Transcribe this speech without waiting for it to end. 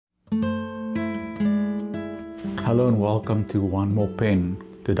Hello and welcome to One More Pen.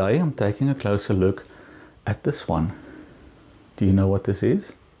 Today I'm taking a closer look at this one. Do you know what this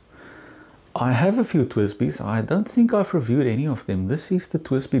is? I have a few TWSBIs. I don't think I've reviewed any of them. This is the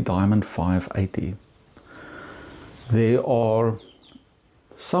TWSBI Diamond 580. There are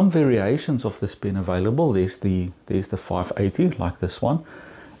some variations of this pen available. There's the 580 like this one,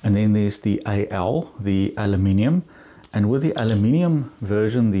 and then there's the AL, the aluminium. And with the aluminium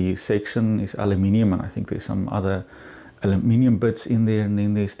version, the section is aluminium, and I think there's some other aluminium bits in there. And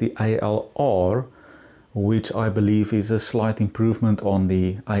then there's the ALR, which I believe is a slight improvement on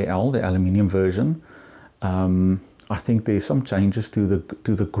the AL, the aluminium version. I think there's some changes to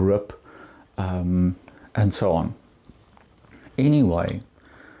the grip and so on. Anyway,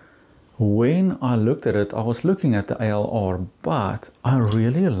 when I looked at it, I was looking at the ALR, but I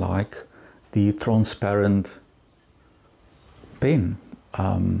really like the transparent pen.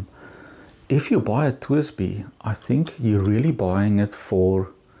 If you buy a TWSBI, I think you're really buying it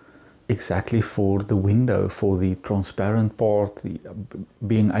exactly for the window, for the transparent part,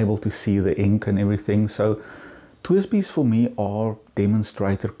 being able to see the ink and everything. So TWSBIs for me are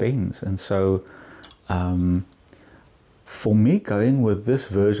demonstrator pens, and so for me, going with this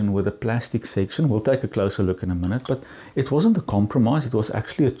version with a plastic section, we'll take a closer look in a minute, but it wasn't a compromise, it was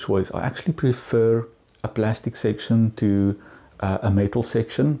actually a choice. I actually prefer a plastic section to a metal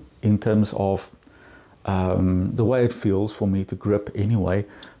section in terms of the way it feels for me to grip anyway.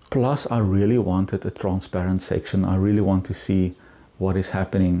 Plus I really wanted a transparent section. I really want to see what is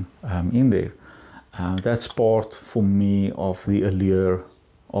happening in there. That's part for me of the allure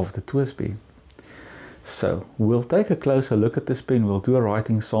of the TWSBI. So we'll take a closer look at this pen. We'll do a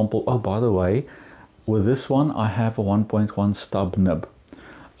writing sample. Oh, by the way, with this one I have a 1.1 stub nib.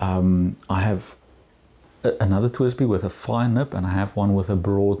 I have another TWSBI with a fine nib, and I have one with a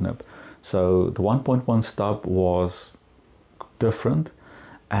broad nib. So the 1.1 stub was different,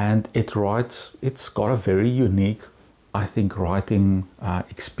 and it's got a very unique, I think, writing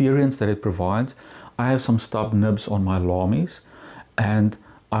experience that it provides. I have some stub nibs on my Lamis, and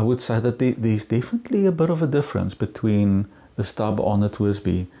I would say that there's definitely a bit of a difference between the stub on the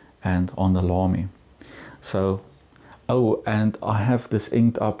TWSBI and on the Lamy. So, oh, and I have this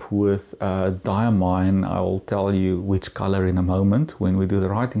inked up with Diamine. I will tell you which color in a moment when we do the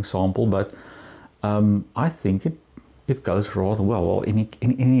writing sample, but I think it goes rather well. Well, in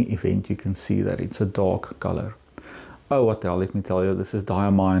any event, you can see that it's a dark color. Oh, what the hell, let me tell you, this is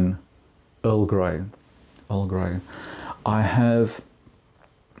Diamine Earl Grey. Earl Grey. I have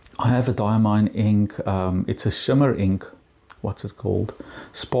a Diamine ink. It's a shimmer ink. What's it called?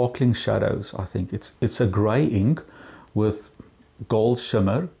 Sparkling Shadows, I think. It's a gray ink with gold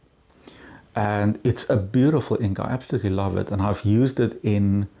shimmer, and it's a beautiful ink. I absolutely love it, and I've used it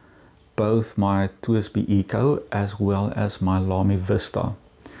in both my TWSBI Eco as well as my Lamy Vista.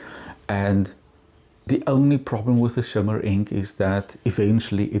 And the only problem with the shimmer ink is that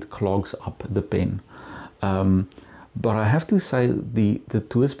eventually it clogs up the pen. But I have to say the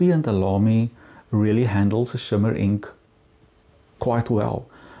TWSBI and the Lamy really handles the shimmer ink quite well.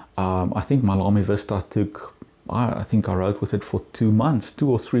 I think my Lamy Vista I think I wrote with it for 2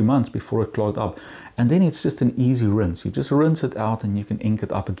 or 3 months before it clogged up. And then it's just an easy rinse. You just rinse it out and you can ink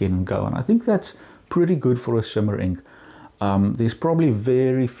it up again and go. And I think that's pretty good for a shimmer ink. There's probably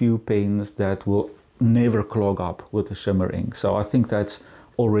very few pens that will never clog up with a shimmer ink. So I think that's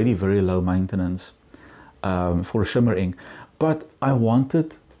already very low maintenance for a shimmer ink. But I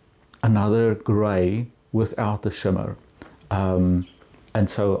wanted another gray without the shimmer. And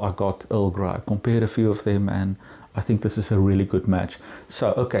so I got Earl Grey. I compared a few of them, and I think this is a really good match.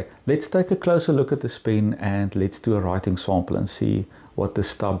 So, okay, let's take a closer look at this pen and let's do a writing sample and see what the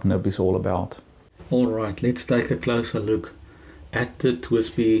stub nib is all about. All right, let's take a closer look at the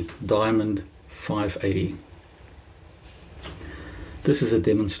TWSBI Diamond 580. This is a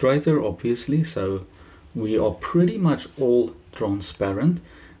demonstrator, obviously, so we are pretty much all transparent.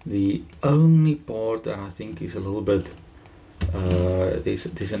 The only part that I think is a little bit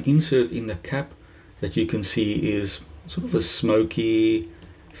there's an insert in the cap that you can see is sort of a smoky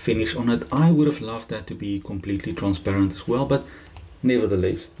finish on it. I would have loved that to be completely transparent as well, but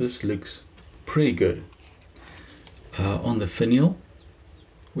nevertheless this looks pretty good. On the finial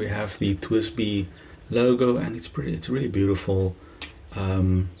we have the TWSBI logo, and it's really beautiful.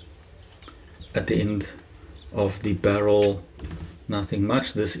 At the end of the barrel, nothing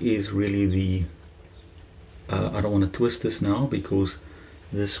much. This is really the I don't want to twist this now because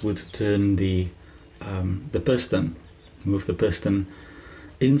this would turn the piston, move the piston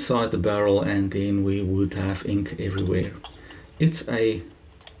inside the barrel, and then we would have ink everywhere. It's a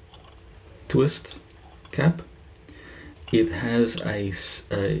twist cap, it has a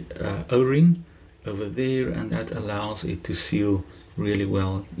O-ring over there, and that allows it to seal really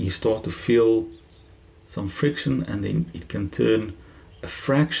well. You start to feel some friction, and then it can turn a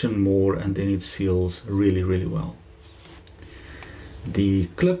fraction more, and then it seals really, really well. The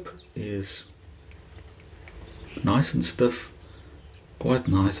clip is nice and stiff, quite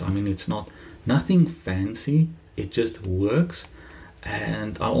nice. I mean, it's nothing fancy, it just works.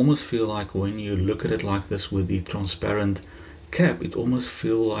 And I almost feel like when you look at it like this with the transparent cap, it almost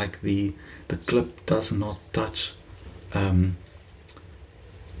feels like the clip does not touch the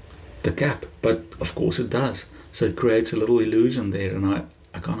cap, but of course it does. So it creates a little illusion there, and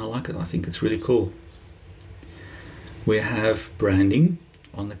I kind of like it. I think it's really cool. We have branding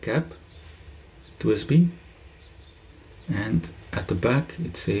on the cap, TWSBI, and at the back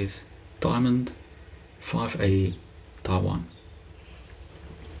it says Diamond 5A Taiwan.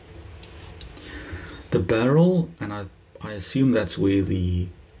 The barrel, and I assume that's where the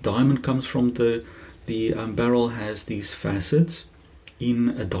diamond comes from, the barrel has these facets in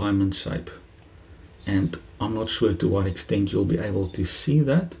a diamond shape, and I'm not sure to what extent you'll be able to see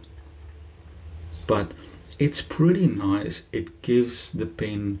that, but it's pretty nice. It gives the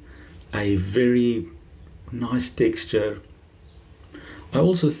pen a very nice texture. I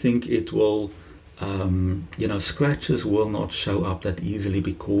also think it will, you know, scratches will not show up that easily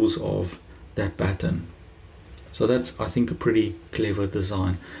because of that pattern. So that's, I think, a pretty clever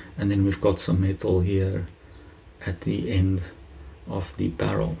design. And then we've got some metal here at the end of the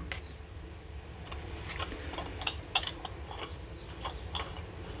barrel.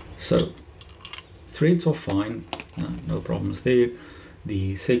 So threads are fine, no problems there.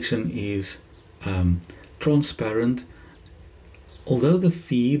 The section is transparent. Although the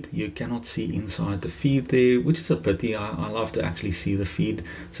feed, you cannot see inside the feed there, which is a pity. I love to actually see the feed,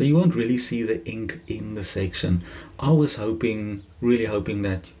 so you won't really see the ink in the section. I was hoping, really hoping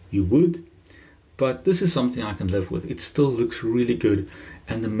that you would, but this is something I can live with. It still looks really good,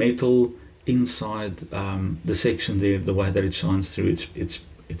 and the metal inside the section there, the way that it shines through,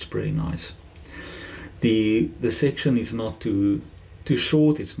 it's pretty nice. The section is not too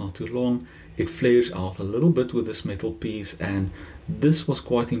short, it's not too long. It flares out a little bit with this metal piece, and this was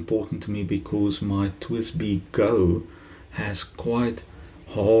quite important to me because my TWSBI Go has quite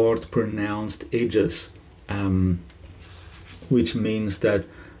hard pronounced edges, which means that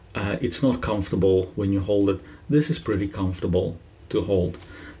it's not comfortable when you hold it. This is pretty comfortable to hold.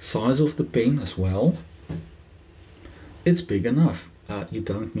 Size of the pen as well, it's big enough. You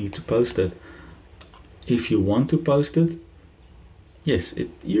don't need to post it. If you want to post it, yes,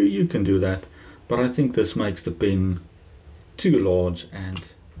 you can do that, but I think this makes the pen too large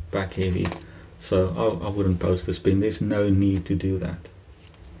and back heavy, so I wouldn't post this pen. There's no need to do that.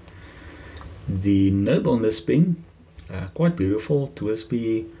 The nib on this pen, quite beautiful,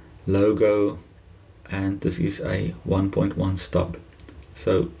 TWSBI logo, and this is a 1.1 stub.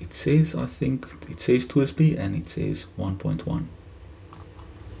 So it says, I think it says TWSBI and it says 1.1.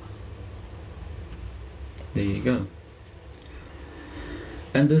 There you go.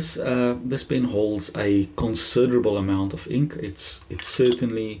 And this pen holds a considerable amount of ink. It's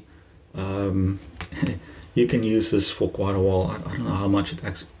certainly you can use this for quite a while. I don't know how much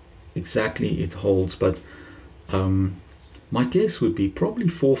exactly it holds, but my guess would be probably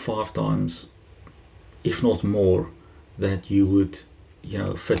 4 or 5 times, if not more, that you would, you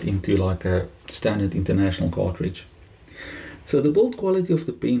know, fit into like a standard international cartridge. So the build quality of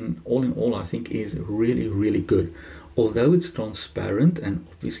the pen, all in all, I think is really, really good. Although it's transparent and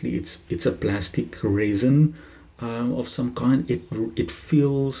obviously it's a plastic resin of some kind, it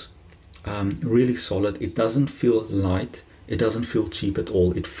feels really solid. It doesn't feel light. It doesn't feel cheap at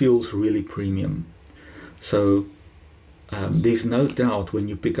all. It feels really premium. So there's no doubt when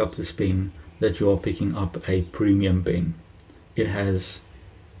you pick up this pen that you are picking up a premium pen. It has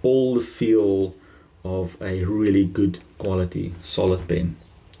all the feel of a really good quality, solid pen.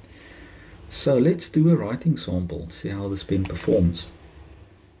 So let's do a writing sample, see how this pen performs.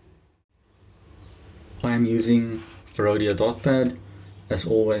 I am using a Rhodia dot pad as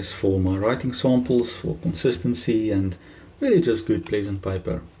always for my writing samples, for consistency and really just good pleasant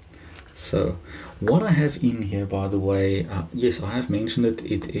paper. So what I have in here, by the way, yes, I have mentioned it,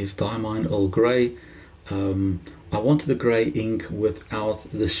 it is Diamine Earl Grey. I wanted the grey ink without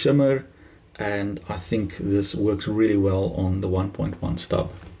the shimmer, and I think this works really well on the 1.1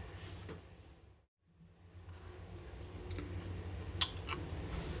 stub.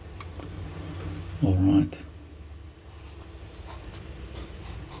 All right.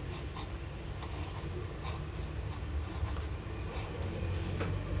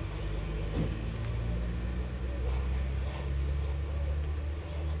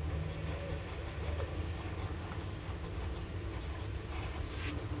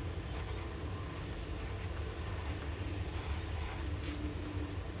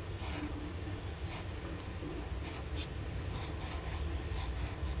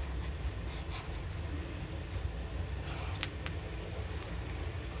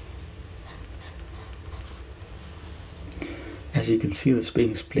 As you can see, this pen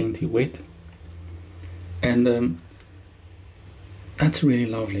is plenty wet, and that's really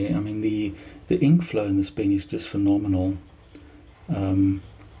lovely. I mean, the ink flow in this pen is just phenomenal. Now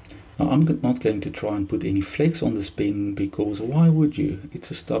I'm not going to try and put any flex on this pen, because why would you?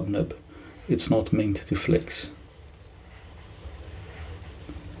 It's a stub nib. It's not meant to flex.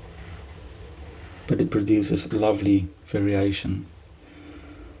 But it produces lovely variation.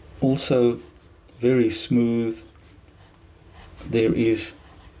 Also very smooth. There is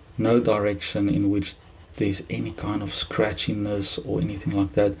no direction in which there's any kind of scratchiness or anything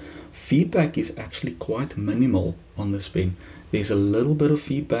like that. Feedback is actually quite minimal on this pen. There's a little bit of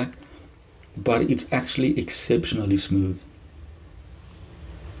feedback, but it's actually exceptionally smooth.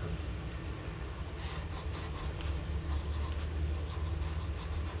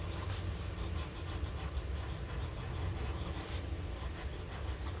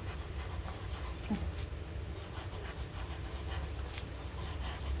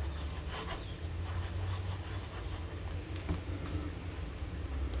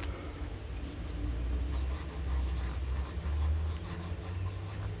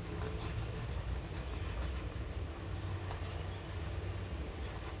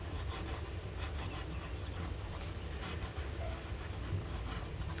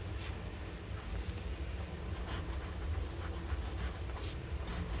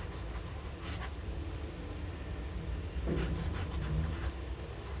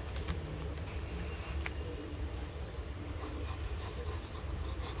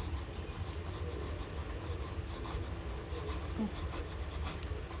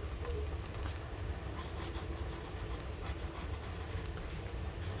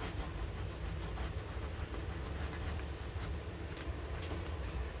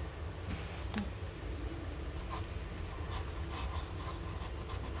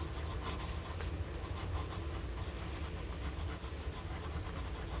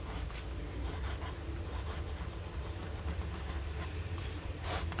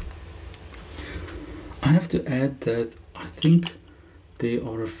 I have to add that I think there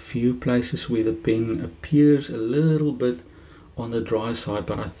are a few places where the pen appears a little bit on the dry side,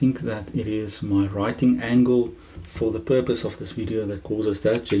 but I think that it is my writing angle for the purpose of this video that causes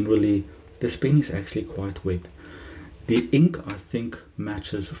that. Generally, this pen is actually quite wet. The ink, I think,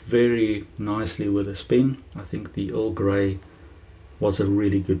 matches very nicely with this pen. I think the Earl Grey was a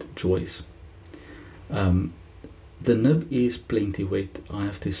really good choice. The nib is plenty wet, I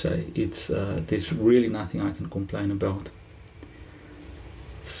have to say. It's there's really nothing I can complain about.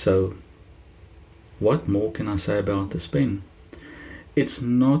 So, what more can I say about this pen? It's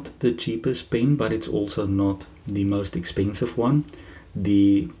not the cheapest pen, but it's also not the most expensive one.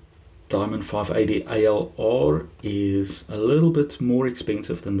 The Diamond 580 ALR is a little bit more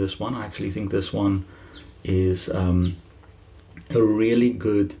expensive than this one. I actually think this one is a really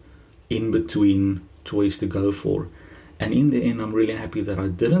good in-between choice to go for, and in the end I'm really happy that I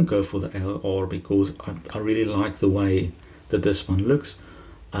didn't go for the ALR, because I really like the way that this one looks.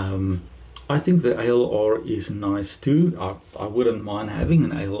 I think the ALR is nice too. I wouldn't mind having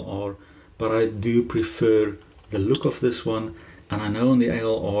an ALR, but I do prefer the look of this one. And I know on the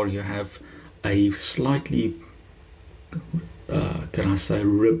ALR you have a slightly can I say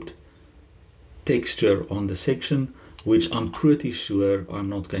ribbed texture on the section, which I'm pretty sure I'm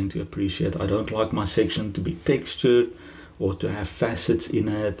not going to appreciate. I don't like my section to be textured or to have facets in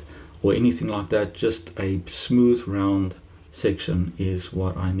it or anything like that. Just a smooth round section is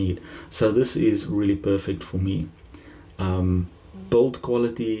what I need. So this is really perfect for me. Build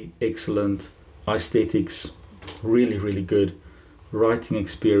quality excellent, aesthetics really good, writing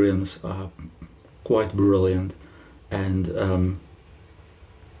experience quite brilliant, and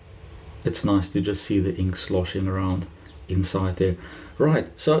it's nice to just see the ink sloshing around inside there. Right,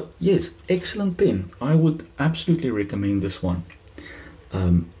 so yes, excellent pen. I would absolutely recommend this one.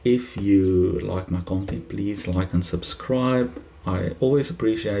 If you like my content, please like and subscribe. I always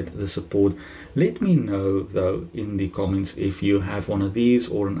appreciate the support. Let me know though in the comments if you have one of these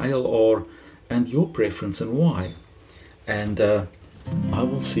or an ALR and your preference and why. And I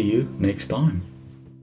will see you next time.